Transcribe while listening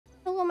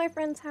Hello my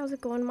friends, how's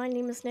it going? My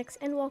name is Nix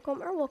and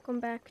welcome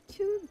back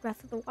to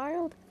Breath of the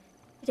Wild.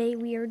 Today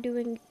we are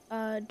doing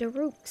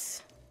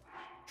DARUK's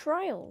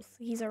Trials.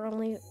 He's our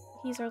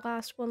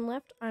last one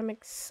left. I'm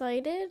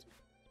excited.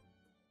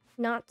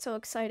 Not so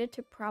excited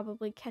to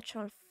probably catch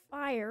on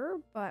fire,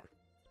 but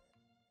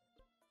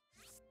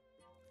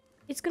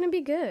it's gonna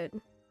be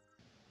good.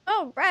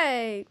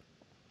 Alright!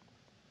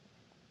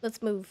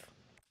 Let's move.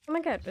 Oh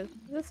my god, is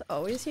this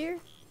always here?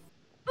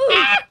 Ooh!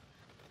 Ah!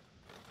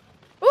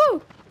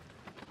 Ooh!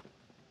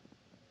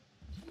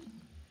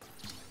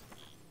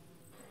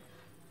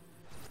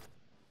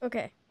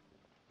 Okay.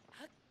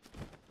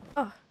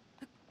 Oh.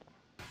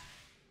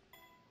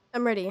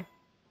 I'm ready.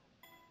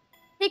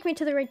 Take me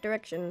to the right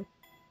direction.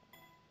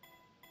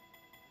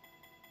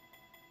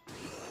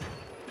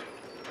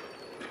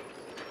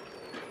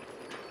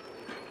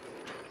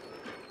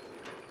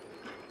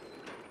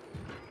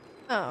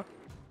 Oh.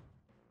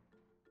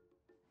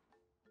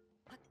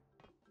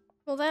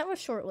 Well, that was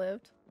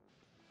short-lived.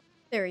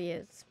 There he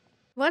is.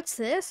 What's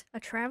this? A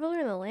traveler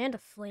in the land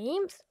of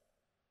flames?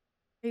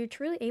 Are you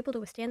truly able to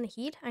withstand the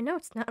heat? I know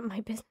it's not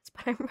my business,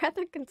 but I'm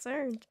rather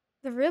concerned.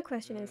 The real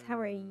question is, how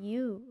are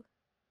you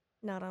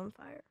not on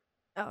fire?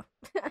 Oh.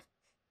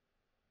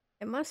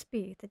 It must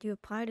be that you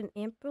applied an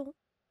ample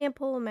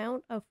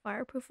amount of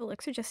fireproof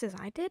elixir just as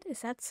I did?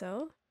 Is that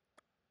so?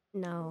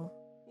 No.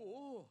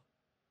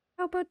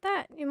 How about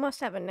that? You must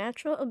have a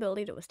natural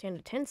ability to withstand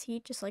intense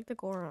heat just like the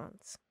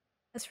Gorons.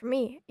 As for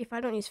me, if I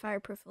don't use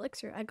fireproof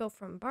elixir, I go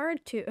from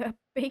bard to a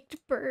baked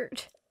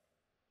bird.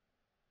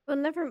 Well,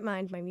 never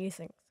mind my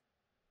musings.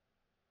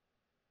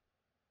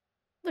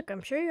 Look,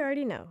 I'm sure you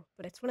already know,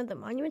 but it's one of the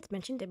monuments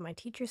mentioned in my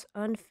teacher's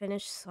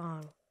unfinished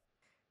song.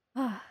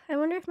 Ah, I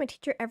wonder if my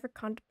teacher ever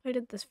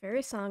contemplated this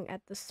very song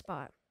at this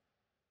spot.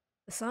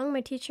 The song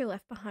my teacher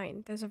left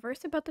behind. There's a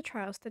verse about the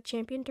trials that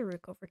champion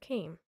Daruk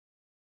overcame.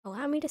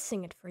 Allow me to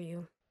sing it for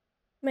you.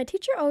 My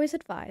teacher always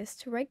advised,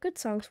 to write good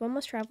songs one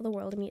must travel the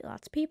world and meet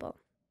lots of people.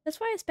 That's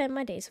why I spend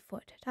my days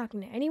afoot,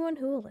 talking to anyone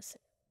who will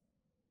listen.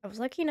 I was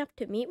lucky enough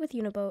to meet with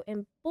Unibo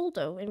and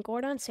Botw in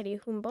Gordon City,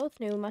 whom both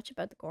knew much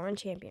about the Goron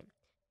champion.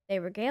 They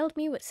regaled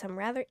me with some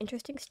rather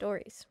interesting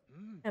stories.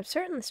 I'm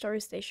certain the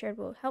stories they shared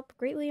will help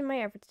greatly in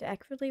my efforts to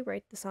accurately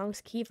write the song's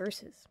key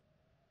verses.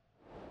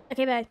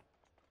 Okay, bye.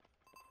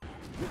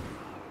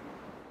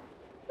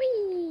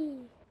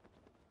 Whee!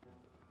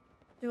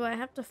 Do I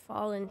have to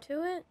fall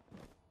into it?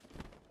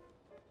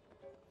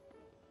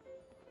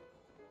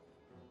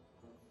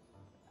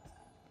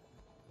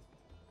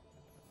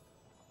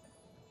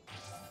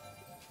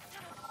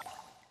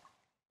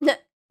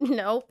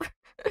 Nope.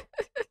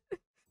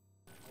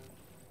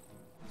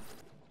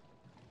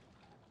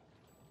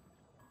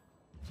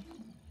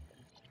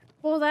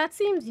 Well, that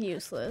seems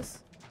useless.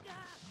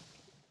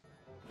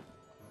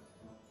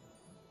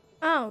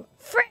 Oh,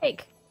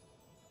 frig!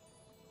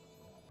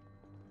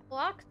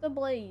 Block the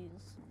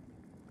blaze.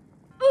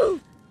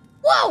 Ooh!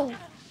 Whoa!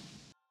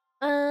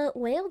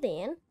 Well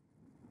then.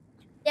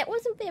 That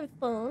wasn't very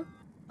fun.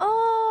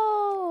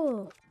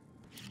 Oh!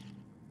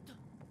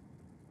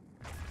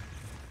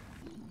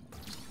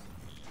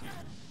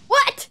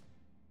 What?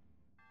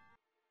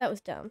 That was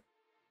dumb.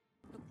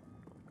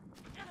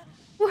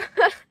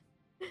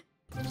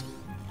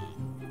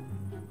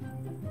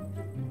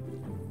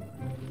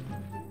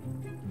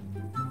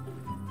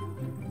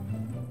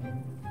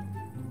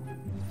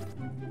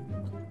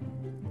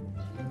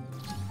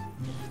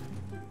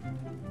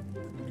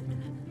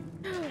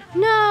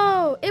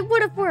 No! It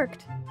would have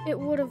worked. It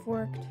would have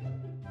worked.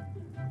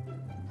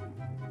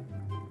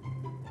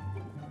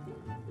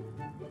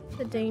 It's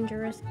a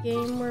dangerous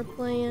game we're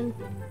playing.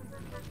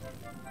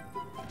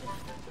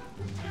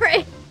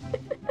 Right.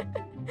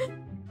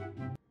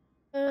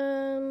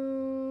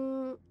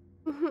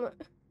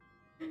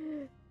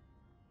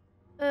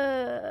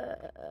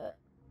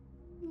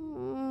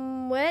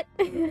 What?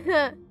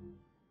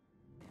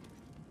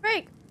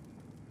 Break.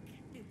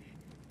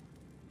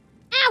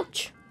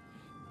 Ouch!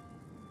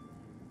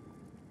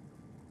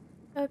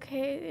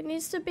 Okay, it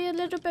needs to be a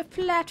little bit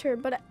flatter,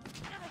 but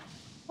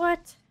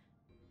what?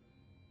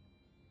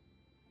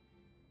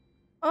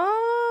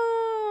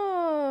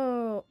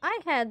 Oh, I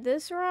had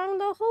this wrong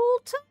the whole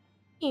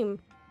time.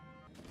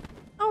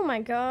 Oh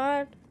my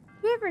god.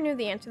 Whoever knew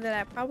the answer to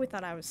that probably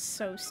thought I was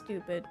so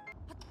stupid.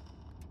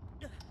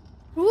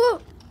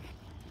 Whoa!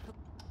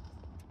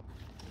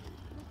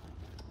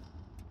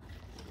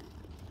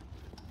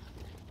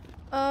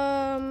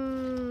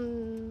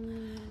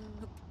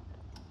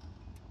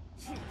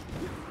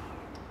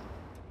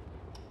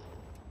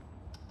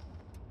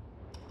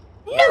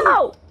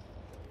 No!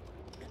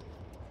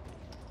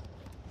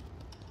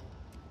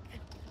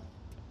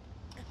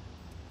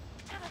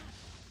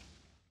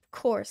 Of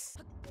course.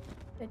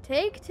 A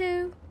take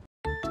two.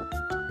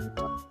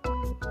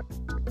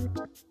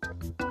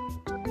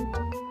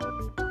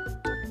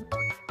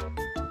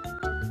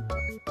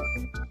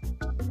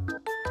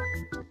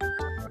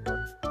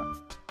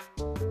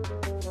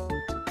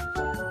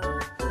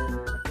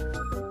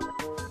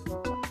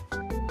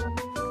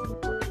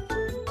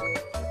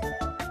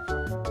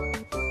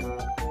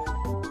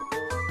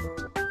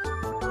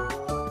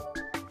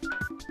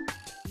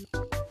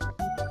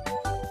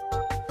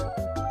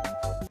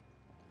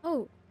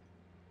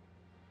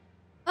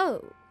 Oh.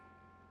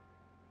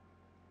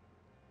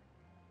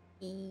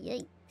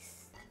 Yikes.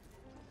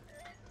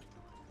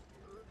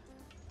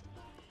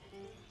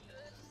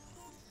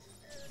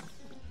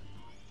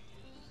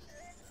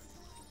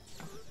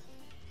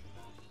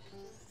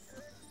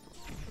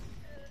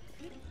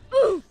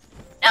 Ooh!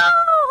 No!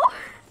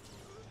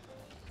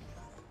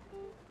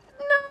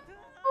 No!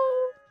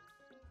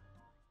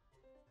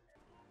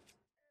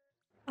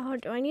 Oh,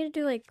 do I need to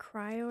do like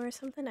cryo or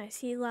something? I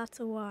see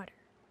lots of water.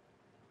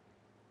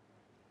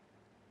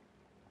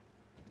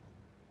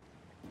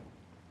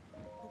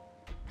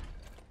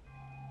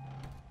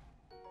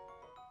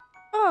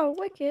 Oh,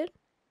 wicked.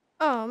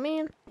 Oh,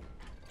 man.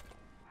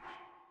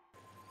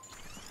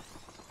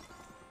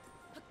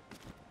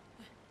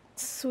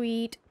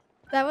 Sweet.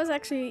 That was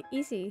actually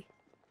easy.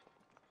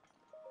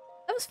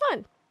 That was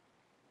fun.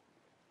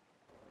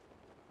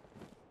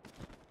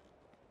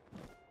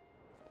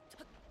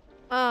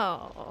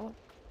 Oh,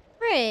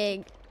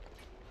 frig.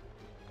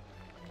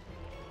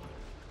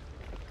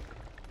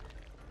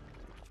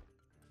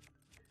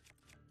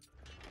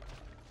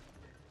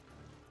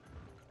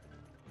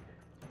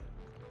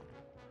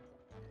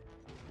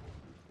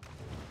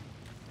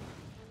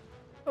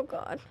 Oh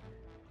god.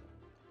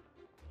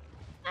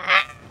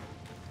 Ah!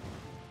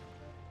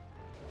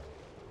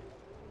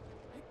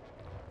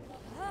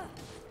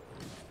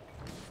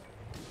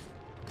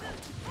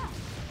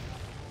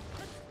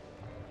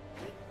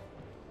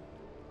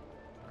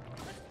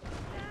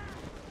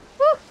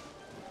 Woo!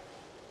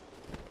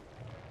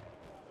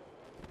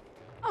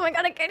 Oh my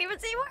god, I can't even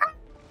see where.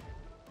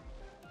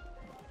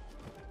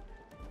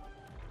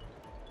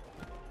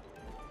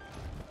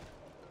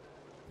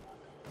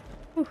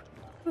 Woo,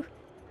 woo,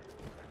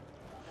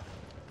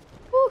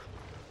 woo.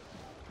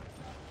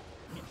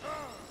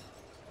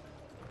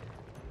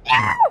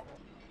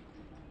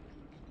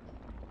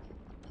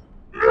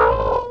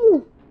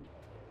 No!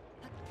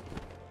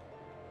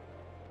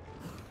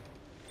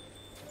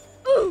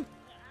 Ooh.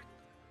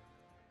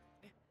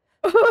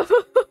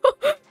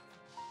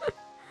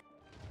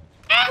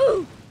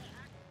 Ow!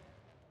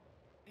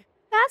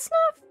 That's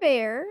not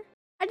fair.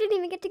 I didn't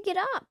even get to get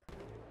up.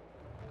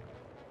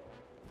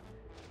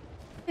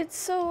 It's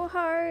so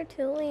hard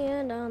to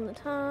land on the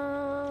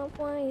top.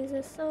 Why is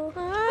it so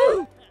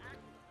hard?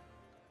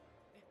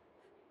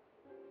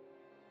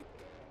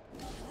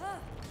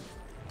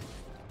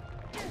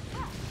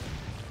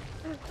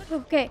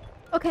 Okay,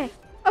 okay,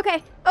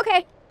 okay,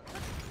 okay.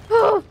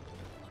 Oh.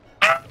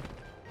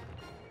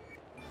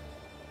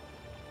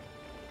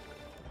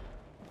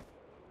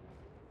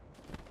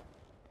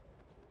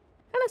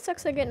 Kinda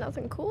sucks I get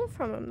nothing cool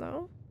from him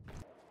though.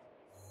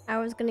 I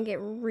was gonna get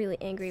really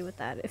angry with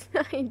that if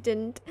I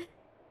didn't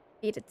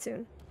beat it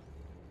soon.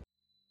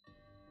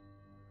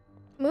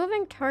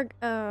 Moving target,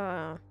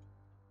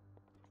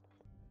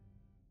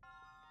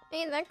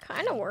 hey, that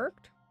kinda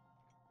worked.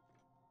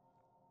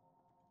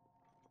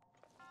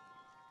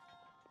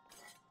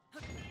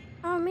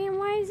 Oh man,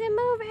 why is it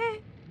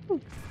moving?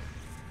 Ooh.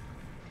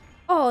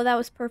 Oh, that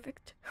was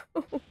perfect.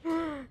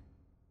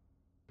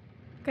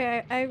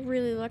 Okay, I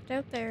really lucked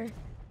out there.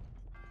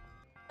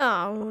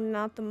 Oh,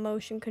 not the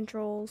motion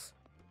controls.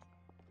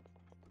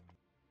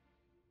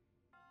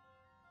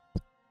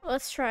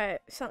 Let's try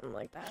something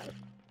like that.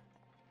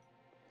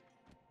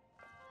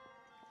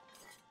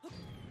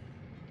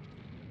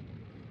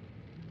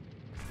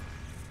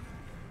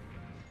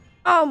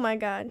 Oh my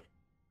god.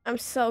 I'm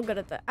so good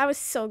at that. I was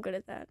so good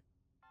at that.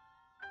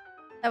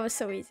 That was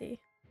so easy.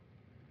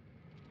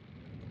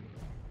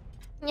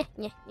 Yeah,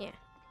 yeah, yeah.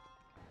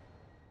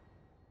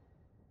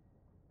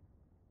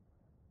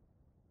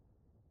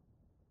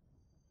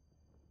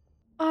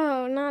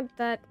 Oh, not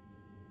that.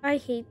 I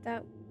hate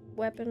that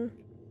weapon.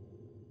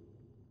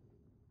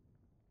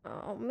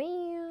 Oh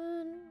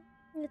man.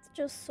 It's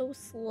just so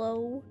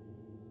slow.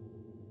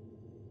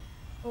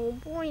 Oh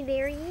boy,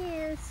 there he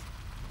is.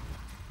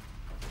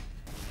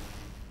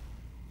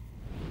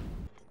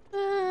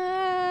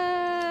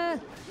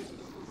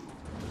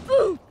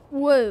 Ooh.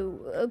 Whoa,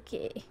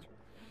 okay.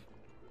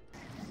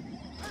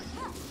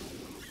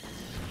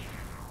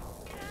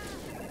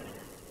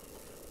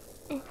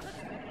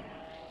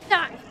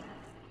 Die.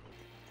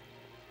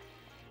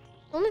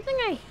 Only thing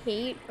I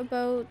hate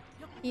about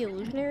the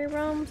illusionary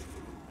realms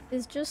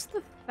is just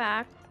the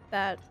fact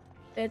that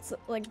it's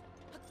like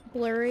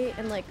blurry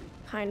and like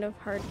kind of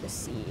hard to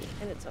see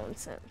in its own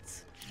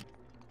sense.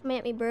 Come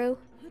at me, bro.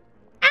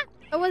 Ah!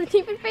 I wasn't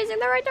even facing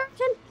the right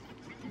direction.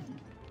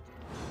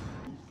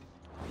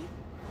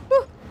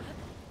 Woo.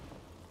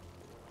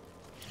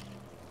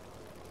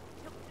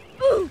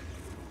 Ooh.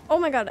 Oh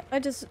my god, I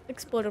just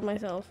exploded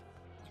myself.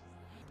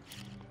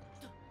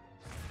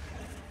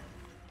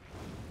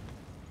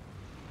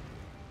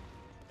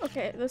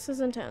 Okay, this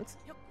is intense.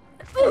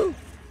 Ooh.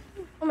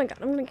 Oh my god,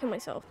 I'm gonna kill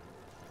myself.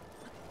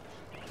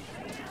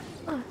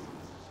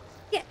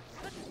 Get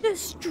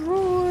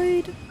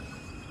destroyed.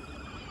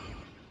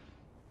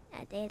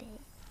 I did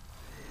it.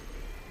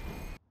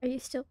 Are you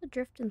still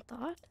adrift in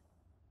thought?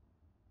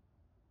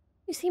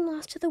 You seem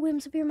lost to the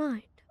whims of your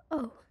mind.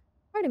 Oh,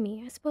 pardon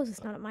me, I suppose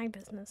it's none of my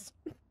business.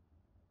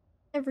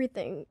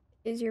 Everything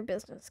is your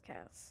business,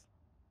 Cass.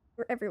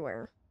 We're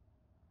everywhere.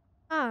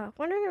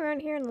 Wandering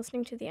around here and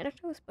listening to the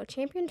anecdotes about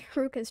Champion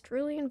DARUK has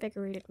truly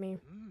invigorated me.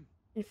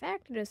 In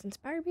fact, it has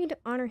inspired me to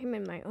honor him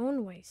in my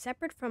own way,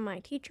 separate from my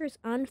teacher's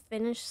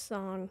unfinished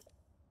song.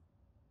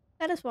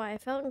 That is why I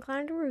felt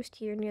inclined to roost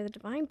here near the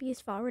divine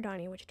beast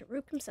Valradani, which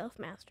DARUK himself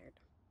mastered.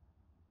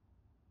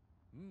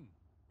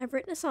 I've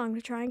written a song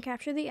to try and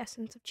capture the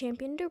essence of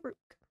Champion DARUK.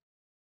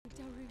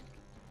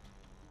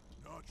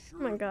 Oh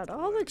my god,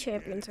 all the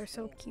champions are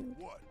so cute.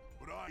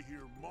 But I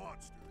hear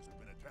monsters have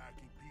been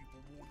attacking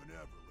people more than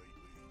ever lately.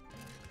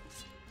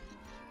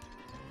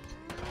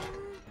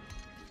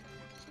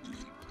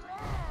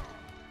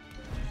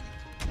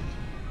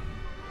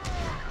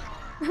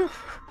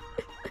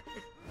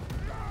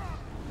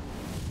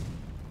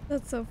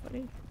 That's so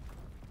funny.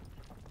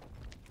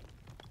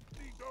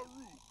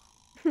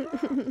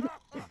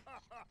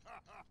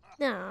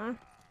 Nah.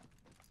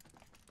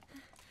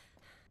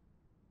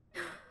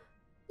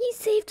 He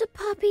saved a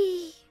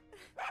puppy!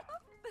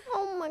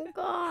 Oh my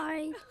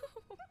god.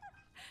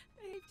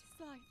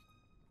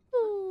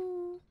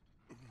 Oh.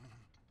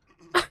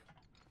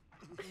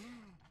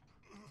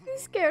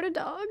 He's scared of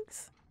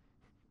dogs.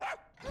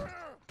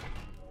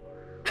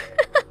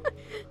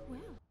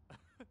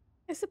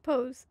 I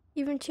suppose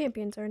even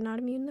champions are not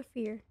immune to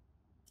fear.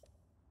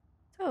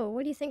 So,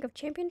 what do you think of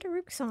Champion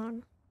DARUK's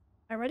song?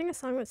 By writing a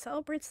song that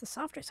celebrates the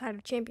softer side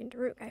of Champion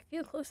DARUK, I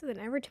feel closer than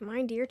ever to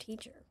my dear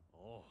teacher.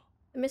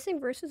 The missing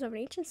verses of an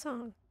ancient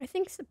song. I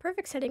think the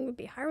perfect setting would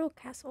be Hyrule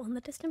Castle in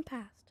the distant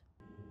past.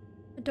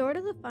 The door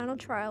to the final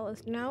trial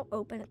is now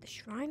open at the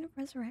Shrine of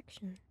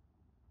Resurrection.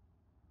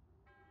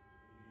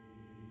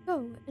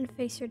 Go and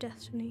face your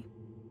destiny.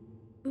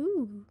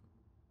 Ooh.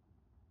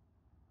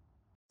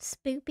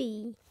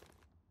 Spoopy.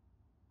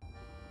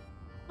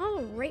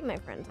 Alright, my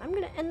friends, I'm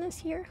going to end this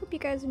here. Hope you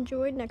guys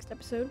enjoyed. Next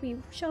episode, we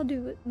shall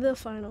do the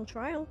final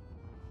trial.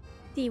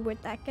 See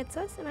what that gets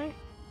us, and I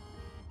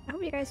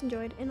hope you guys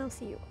enjoyed, and I'll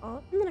see you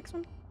all in the next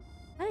one.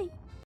 Bye!